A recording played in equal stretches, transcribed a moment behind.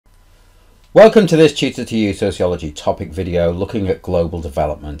Welcome to this Tutor to You Sociology topic video looking at global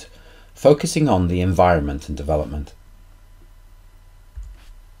development, focusing on the environment and development.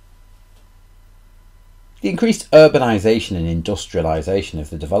 The increased urbanisation and industrialisation of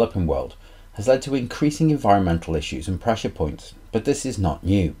the developing world has led to increasing environmental issues and pressure points, but this is not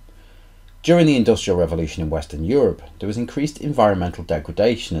new. During the Industrial Revolution in Western Europe, there was increased environmental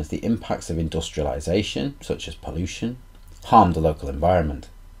degradation as the impacts of industrialisation, such as pollution, harmed the local environment.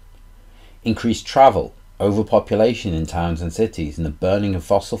 Increased travel, overpopulation in towns and cities, and the burning of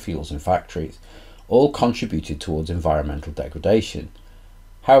fossil fuels in factories all contributed towards environmental degradation.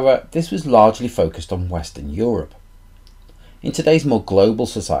 However, this was largely focused on Western Europe. In today's more global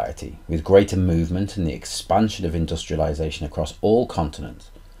society, with greater movement and the expansion of industrialisation across all continents,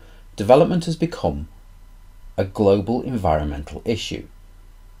 development has become a global environmental issue,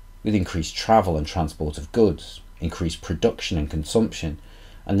 with increased travel and transport of goods, increased production and consumption,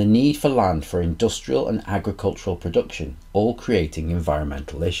 and the need for land for industrial and agricultural production, all creating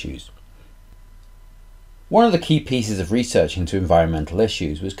environmental issues. One of the key pieces of research into environmental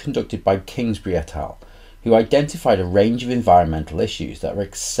issues was conducted by Kingsbury et al., who identified a range of environmental issues that are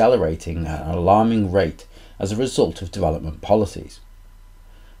accelerating at an alarming rate as a result of development policies.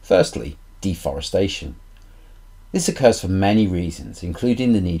 Firstly, deforestation. This occurs for many reasons,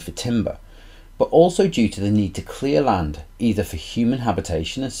 including the need for timber, but also due to the need to clear land either for human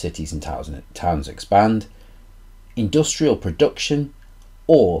habitation as cities and towns expand, industrial production,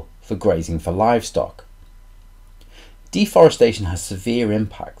 or for grazing for livestock. Deforestation has severe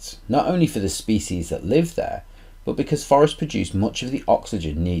impacts, not only for the species that live there, but because forests produce much of the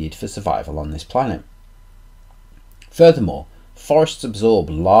oxygen needed for survival on this planet. Furthermore, forests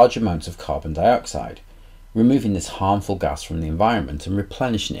absorb large amounts of carbon dioxide, removing this harmful gas from the environment and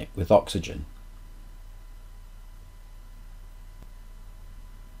replenishing it with oxygen.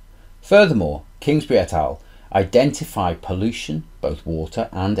 Furthermore, Kingsbury et al. Identify pollution, both water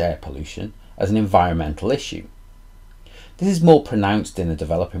and air pollution, as an environmental issue. This is more pronounced in the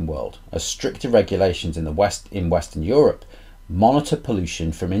developing world, as stricter regulations in Western Europe monitor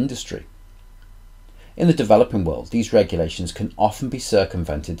pollution from industry. In the developing world, these regulations can often be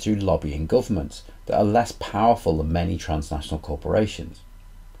circumvented through lobbying governments that are less powerful than many transnational corporations.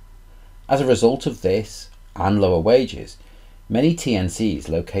 As a result of this and lower wages, many TNCs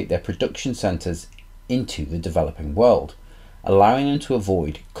locate their production centres into the developing world, allowing them to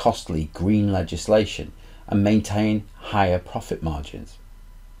avoid costly green legislation and maintain higher profit margins.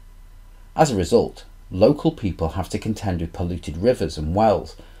 As a result, local people have to contend with polluted rivers and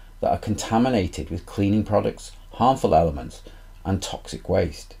wells that are contaminated with cleaning products, harmful elements, and toxic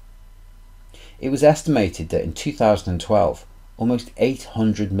waste. It was estimated that in 2012, almost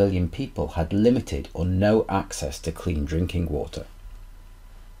 800 million people had limited or no access to clean drinking water.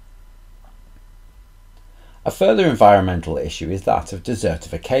 A further environmental issue is that of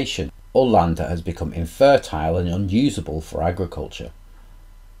desertification, or land that has become infertile and unusable for agriculture.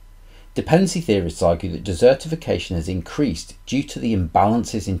 Dependency theorists argue that desertification has increased due to the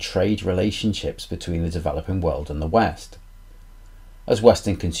imbalances in trade relationships between the developing world and the West. As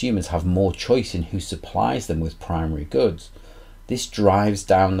Western consumers have more choice in who supplies them with primary goods, this drives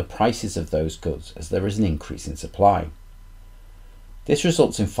down the prices of those goods as there is an increase in supply. This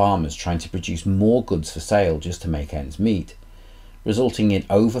results in farmers trying to produce more goods for sale just to make ends meet, resulting in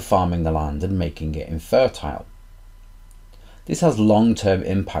over-farming the land and making it infertile. This has long-term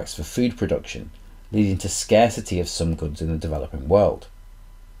impacts for food production, leading to scarcity of some goods in the developing world.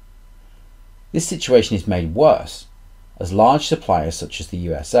 This situation is made worse as large suppliers such as the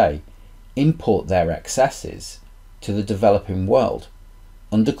USA import their excesses to the developing world,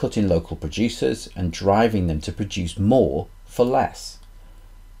 undercutting local producers and driving them to produce more for less.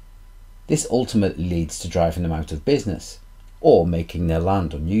 This ultimately leads to driving them out of business or making their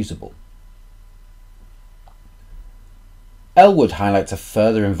land unusable. Elwood highlights a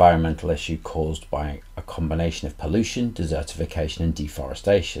further environmental issue caused by a combination of pollution, desertification and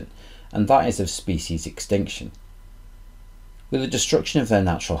deforestation, and that is of species extinction. With the destruction of their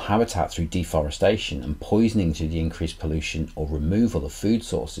natural habitat through deforestation and poisoning through the increased pollution or removal of food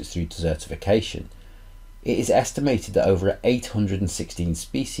sources through desertification, it is estimated that over 816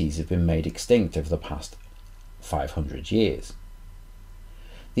 species have been made extinct over the past 500 years.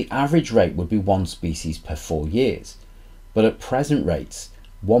 The average rate would be 1 species per 4 years, but at present rates,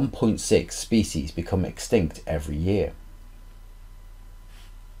 1.6 species become extinct every year.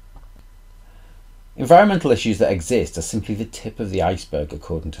 Environmental issues that exist are simply the tip of the iceberg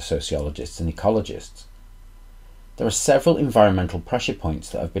according to sociologists and ecologists. There are several environmental pressure points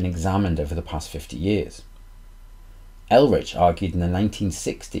that have been examined over the past 50 years. Elrich argued in the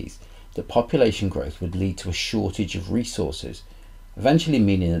 1960s that population growth would lead to a shortage of resources, eventually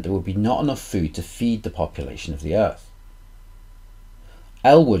meaning that there would be not enough food to feed the population of the Earth.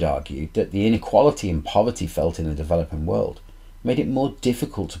 Ellwood argued that the inequality and poverty felt in the developing world made it more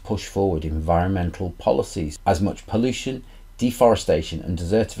difficult to push forward environmental policies, as much pollution, deforestation and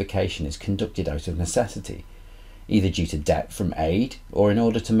desertification is conducted out of necessity, either due to debt from aid or in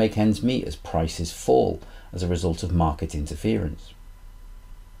order to make ends meet as prices fall as a result of market interference.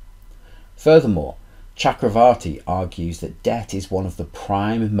 Furthermore, Chakravarti argues that debt is one of the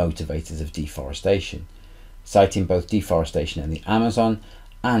prime motivators of deforestation, citing both deforestation in the Amazon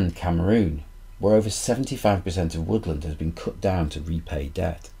and Cameroon, where over 75% of woodland has been cut down to repay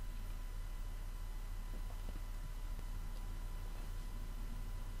debt.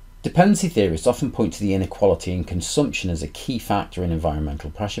 Dependency theorists often point to the inequality in consumption as a key factor in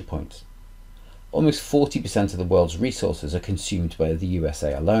environmental pressure points. Almost 40% of the world's resources are consumed by the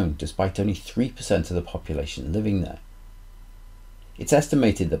USA alone, despite only 3% of the population living there. It's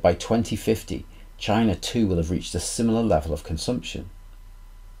estimated that by 2050, China too will have reached a similar level of consumption.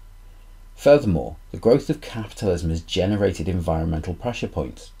 Furthermore, the growth of capitalism has generated environmental pressure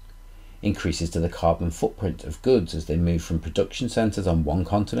points, increases to the carbon footprint of goods as they move from production centres on one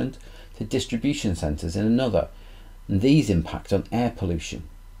continent to distribution centres in another, and these impact on air pollution.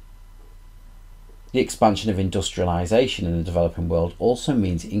 The expansion of industrialisation in the developing world also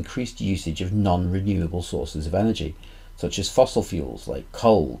means increased usage of non-renewable sources of energy, such as fossil fuels like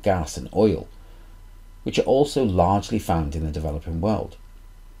coal, gas and oil, which are also largely found in the developing world.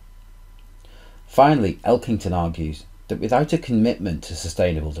 Finally, Elkington argues that without a commitment to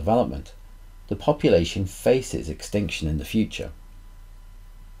sustainable development, the population faces extinction in the future.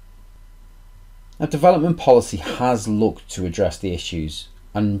 Now, development policy has looked to address the issues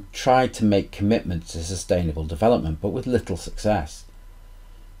and tried to make commitments to sustainable development, but with little success.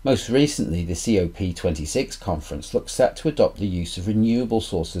 Most recently, the COP26 conference looks set to adopt the use of renewable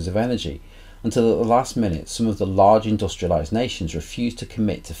sources of energy, until at the last minute some of the large industrialised nations refuse to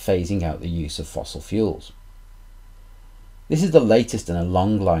commit to phasing out the use of fossil fuels. This is the latest in a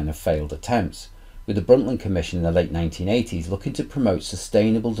long line of failed attempts, with the Brundtland Commission in the late 1980s looking to promote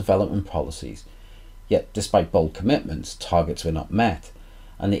sustainable development policies, yet despite bold commitments, targets were not met,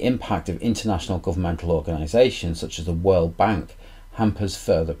 and the impact of international governmental organisations such as the World Bank hampers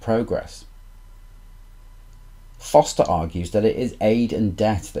further progress. Foster argues that it is aid and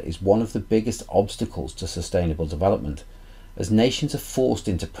debt that is one of the biggest obstacles to sustainable development, as nations are forced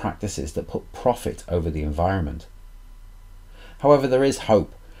into practices that put profit over the environment. However, there is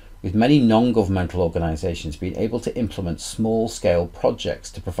hope, with many non-governmental organisations being able to implement small-scale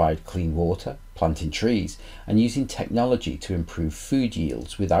projects to provide clean water, planting trees, and using technology to improve food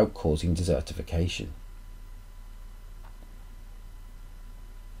yields without causing desertification.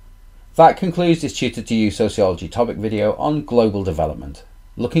 That concludes this Tutor to You Sociology topic video on global development,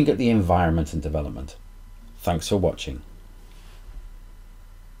 looking at the environment and development. Thanks for watching.